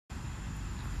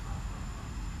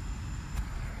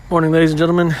Morning, ladies and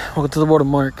gentlemen. Welcome to the Word of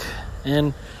Mark.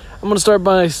 And I'm going to start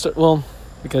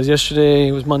because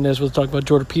yesterday was Monday, I was supposed to talk about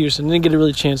Jordan Peterson. Didn't get a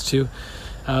really chance to.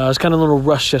 I was kind of a little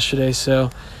rushed yesterday, so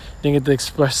didn't get to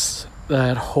express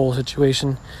that whole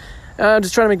situation.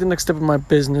 Just trying to make the next step of my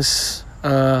business.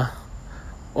 I'm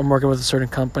working with a certain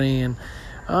company, and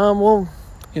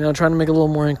trying to make a little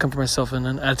more income for myself, and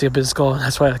then add to a business goal. And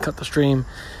that's why I cut the stream.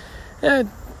 Yeah,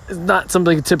 it's not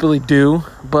something I typically do,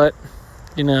 but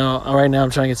right now I'm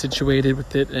trying to get situated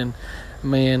with it, and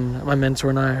my mentor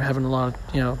and I are having a lot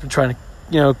of, trying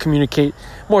to, communicate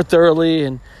more thoroughly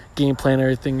and game plan and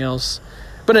everything else.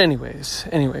 But anyways,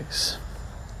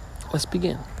 let's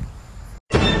begin.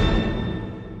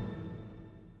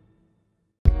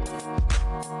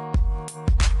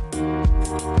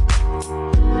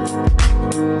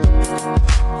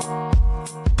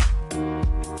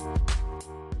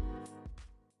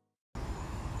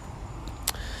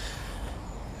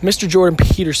 Mr. Jordan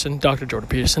Peterson, Dr. Jordan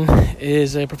Peterson,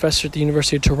 is a professor at the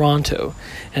University of Toronto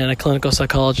and a clinical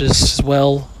psychologist as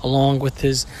well, along with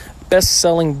his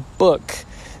best-selling book,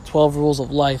 12 Rules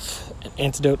of Life, An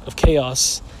Antidote of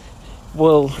Chaos.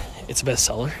 Well, it's a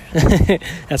bestseller.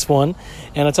 That's one.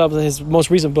 And on top of his most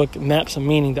recent book, Maps of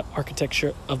Meaning, The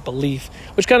Architecture of Belief,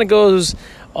 which kind of goes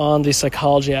on the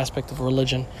psychology aspect of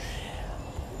religion.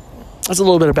 That's a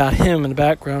little bit about him in the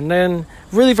background. And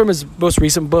really from his most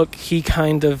recent book, he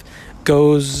kind of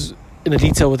goes into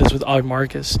detail with this with Aubrey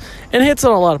Marcus and hits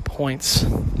on a lot of points.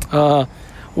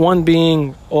 One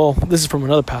being, this is from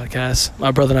another podcast. My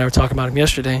brother and I were talking about him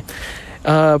yesterday.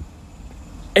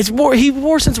 He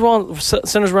more centers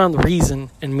around the reason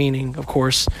and meaning, of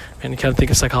course. And you kind of think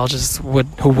of psychologists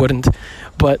who wouldn't.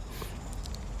 But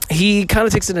he kind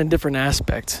of takes it in a different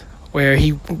aspect where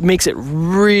he makes it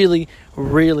really,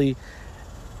 really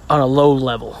on a low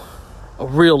level, a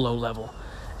real low level.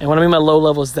 And what I mean by low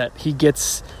level is that he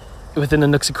gets within the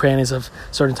nooks and crannies of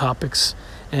certain topics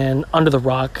and under the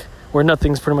rock where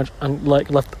nothing's pretty much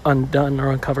left undone or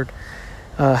uncovered.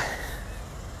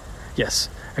 Yes,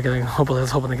 I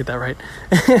was hoping to get that right.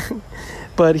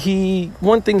 But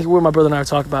one thing where my brother and I were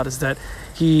talking about is that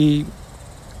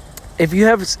if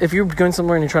you're going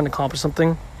somewhere and you're trying to accomplish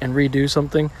something and redo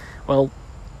something, well,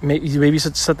 maybe you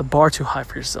should set the bar too high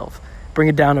for yourself. Bring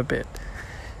it down a bit.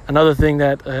 Another thing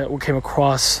that came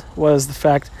across was the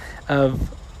fact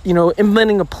of,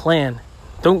 implementing a plan.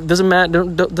 Doesn't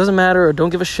matter, or don't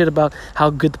give a shit about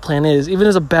how good the plan is. Even if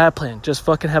it's a bad plan, just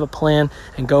fucking have a plan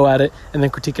and go at it, and then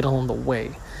critique it along the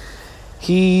way.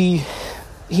 He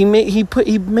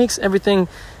makes everything,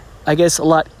 I guess, a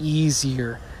lot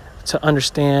easier to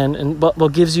understand, but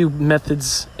gives you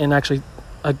methods and actually,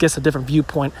 I guess, a different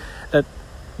viewpoint that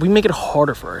we make it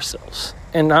harder for ourselves.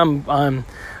 And I'm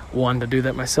one to do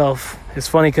that myself. It's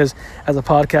funny because as the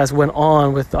podcast went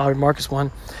on with the Aubrey Marcus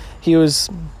one, he was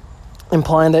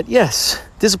implying that, yes,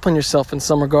 discipline yourself in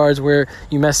some regards where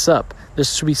you mess up. There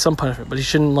should be some punishment, but you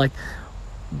shouldn't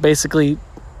basically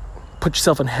put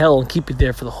yourself in hell and keep you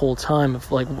there for the whole time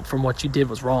from what you did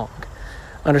was wrong.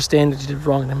 Understand that you did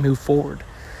wrong and move forward.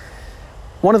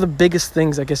 One of the biggest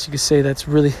things, I guess you could say, that's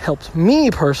really helped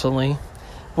me personally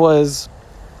was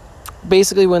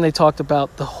basically when they talked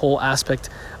about the whole aspect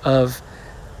of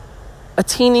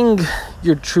attaining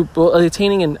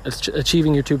and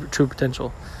achieving your true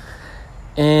potential.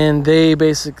 And they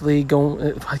basically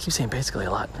I keep saying basically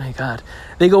a lot, my God.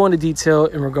 They go into detail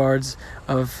in regards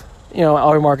of,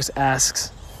 Aubrey Marcus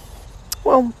asks,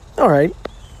 well, all right,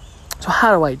 so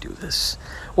how do I do this?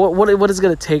 What is it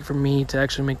going to take for me to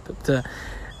actually to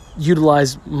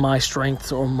utilize my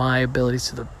strengths or my abilities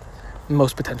to the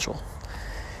most potential?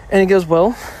 And he goes,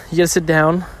 well, you got to sit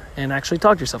down and actually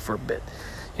talk to yourself for a bit.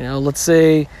 Let's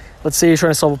say you're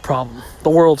trying to solve a problem, the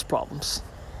world's problems.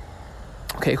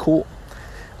 Okay, cool.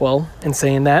 Well, in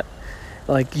saying that,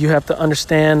 you have to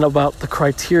understand about the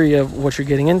criteria of what you're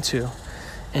getting into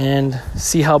and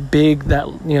see how big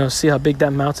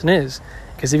that mountain is.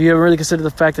 Because if you ever really consider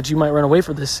the fact that you might run away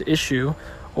from this issue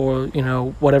or,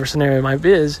 whatever scenario it might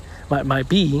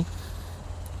be,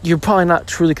 you're probably not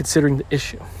truly considering the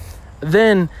issue.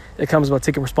 Then it comes about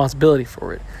taking responsibility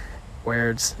for it. Where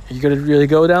are you going to really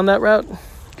go down that route? You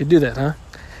could do that, huh?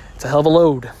 It's a hell of a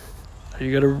load. Are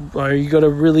you going to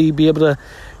really be able to,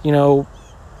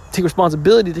 take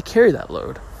responsibility to carry that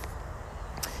load?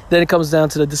 Then it comes down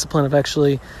to the discipline of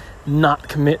actually not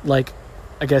commit,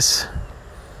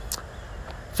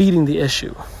 feeding the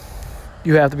issue.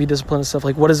 You have to be disciplined and stuff.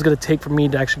 What is it going to take for me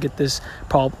to actually get this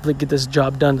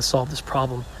job done to solve this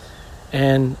problem?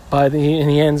 And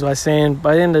he ends by saying,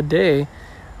 by the end of the day,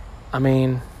 I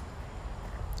mean,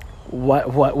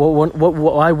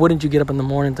 why wouldn't you get up in the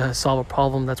morning to solve a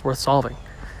problem that's worth solving?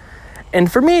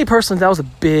 And for me personally, that was a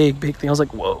big thing. I was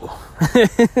like, whoa.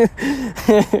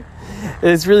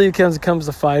 It's really comes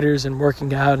to fighters and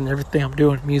working out and everything I'm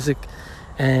doing, music,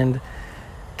 and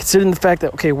considering the fact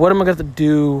that, okay, what am I going to have to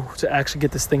do to actually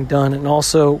get this thing done? And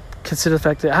also consider the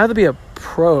fact that I have to be a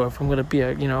pro if I'm going to be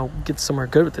get somewhere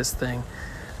good with this thing.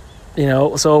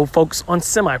 So focus on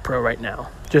semi-pro right now.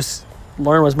 Just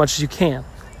learn as much as you can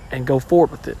and go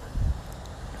forward with it.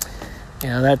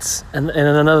 That's, and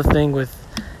another thing with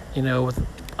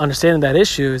understanding that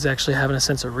issue is actually having a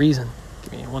sense of reason.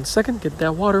 Give me 1 second, get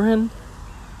that water in.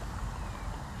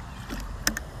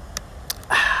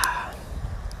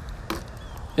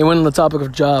 It went on the topic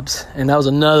of jobs, and that was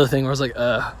another thing where I was like,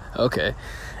 okay.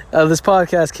 This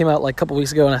podcast came out like a couple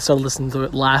weeks ago, and I started listening to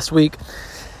it last week.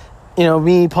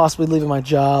 Me possibly leaving my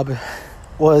job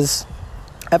was,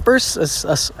 at first,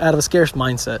 out of a scarce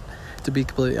mindset, to be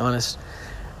completely honest.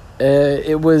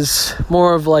 It was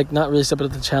more of like not really stepping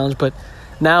up to the challenge, but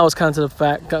now it's kind of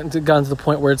gotten to the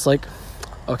point where it's like,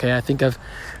 okay, I think I've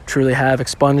truly have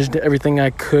expunged everything I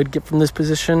could get from this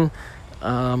position.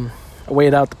 I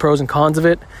weighed out the pros and cons of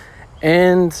it,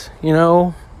 and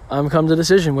I'm come to a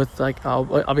decision with like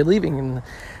I'll be leaving in the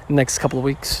next couple of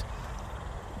weeks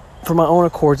for my own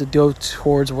accord to go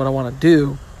towards what I want to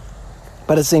do,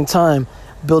 but at the same time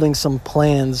building some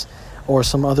plans or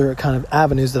some other kind of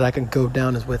avenues that I can go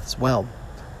down as well.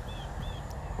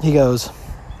 He goes,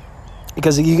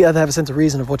 because you got to have a sense of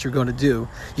reason of what you're going to do.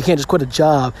 You can't just quit a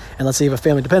job and let's say you have a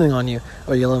family depending on you,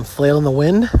 or you'll let them flail in the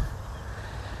wind.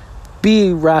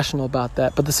 Be rational about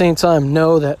that, but at the same time,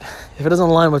 know that if it doesn't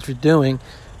align with what you're doing,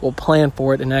 we'll plan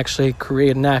for it and actually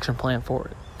create an action plan for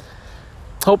it.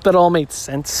 Hope that all made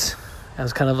sense. I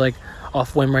was kind of like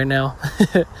off whim right now.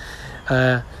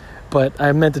 But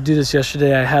I meant to do this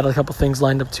yesterday. I had a couple things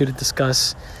lined up to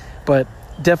discuss, but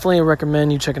definitely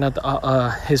recommend you checking out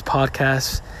his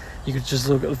podcast. You could just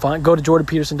go to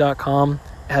jordanpeterson.com.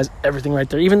 It has everything right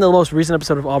there. Even the most recent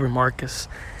episode of Aubrey Marcus.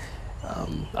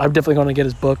 I'm definitely going to get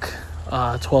his book,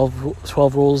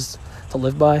 12 Rules to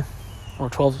Live By, or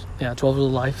 12 Rules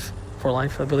of Life, for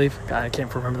Life, I believe. God, I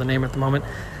can't remember the name at the moment.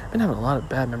 I've been having a lot of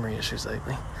bad memory issues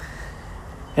lately.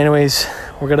 Anyways,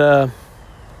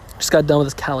 just got done with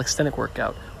this calisthenic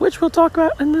workout, which we'll talk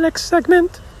about in the next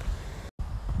segment.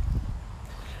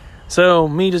 So,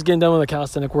 me just getting done with a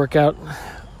calisthenic workout,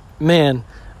 man,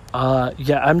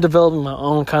 I'm developing my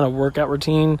own kind of workout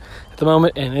routine at the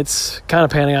moment, and it's kind of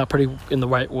panning out pretty in the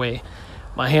right way.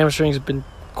 My hamstrings have been,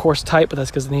 of course, tight, but that's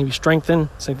because they need to be strengthened.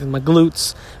 Same thing with my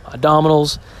glutes, my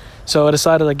abdominals. So I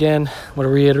decided, again, I'm going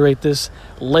to reiterate this,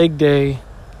 leg day,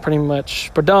 pretty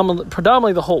much,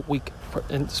 predominantly the whole week,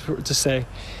 to say.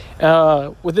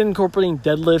 With incorporating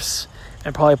deadlifts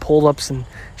and probably pull-ups and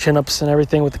chin-ups and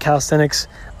everything with the calisthenics,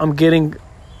 I'm getting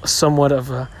somewhat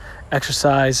of a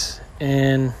exercise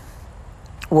and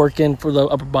work in for the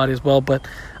upper body as well. But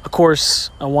of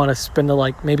course, I want to spend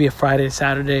maybe a Friday,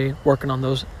 Saturday working on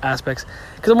those aspects,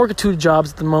 because I'm working 2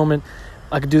 jobs at the moment.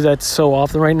 I could do that so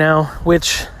often right now,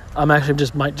 which I'm actually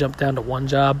just might jump down to 1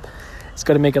 job. It's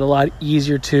going to make it a lot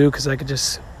easier too, because I could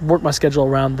just work my schedule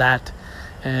around that.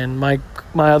 And my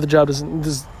other job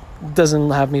doesn't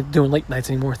have me doing late nights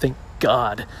anymore, thank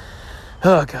God.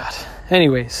 Oh, God.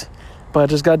 Anyways, but I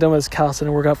just got done with this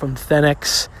calisthenics workout from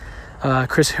Calisthenics,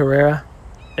 Chris Herrera.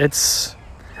 It's,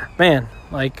 man,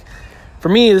 for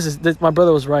me, my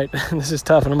brother was right. This is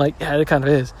tough. And I'm like, yeah, it kind of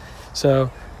is.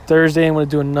 So Thursday, I'm going to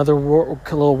do another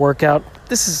little workout.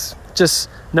 This is just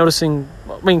noticing,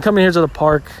 coming here to the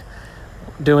park,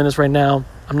 doing this right now,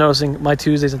 I'm noticing my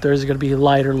Tuesdays and Thursdays are going to be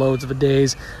lighter loads of the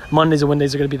days. Mondays and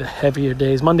Wednesdays are going to be the heavier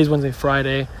days. Mondays, Wednesday,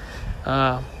 Friday.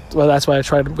 Well, that's why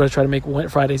I'm going to try to make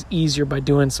Fridays easier by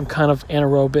doing some kind of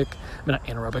anabolic,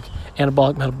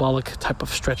 metabolic type of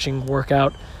stretching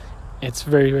workout. It's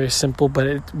very, very simple, but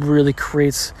it really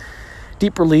creates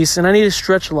deep release. And I need to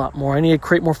stretch a lot more. I need to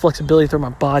create more flexibility through my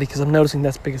body, because I'm noticing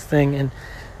that's the biggest thing. And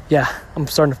yeah, I'm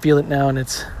starting to feel it now, and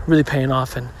it's really paying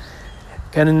off and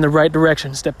getting in the right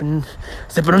direction, stepping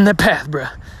on that path, bruh.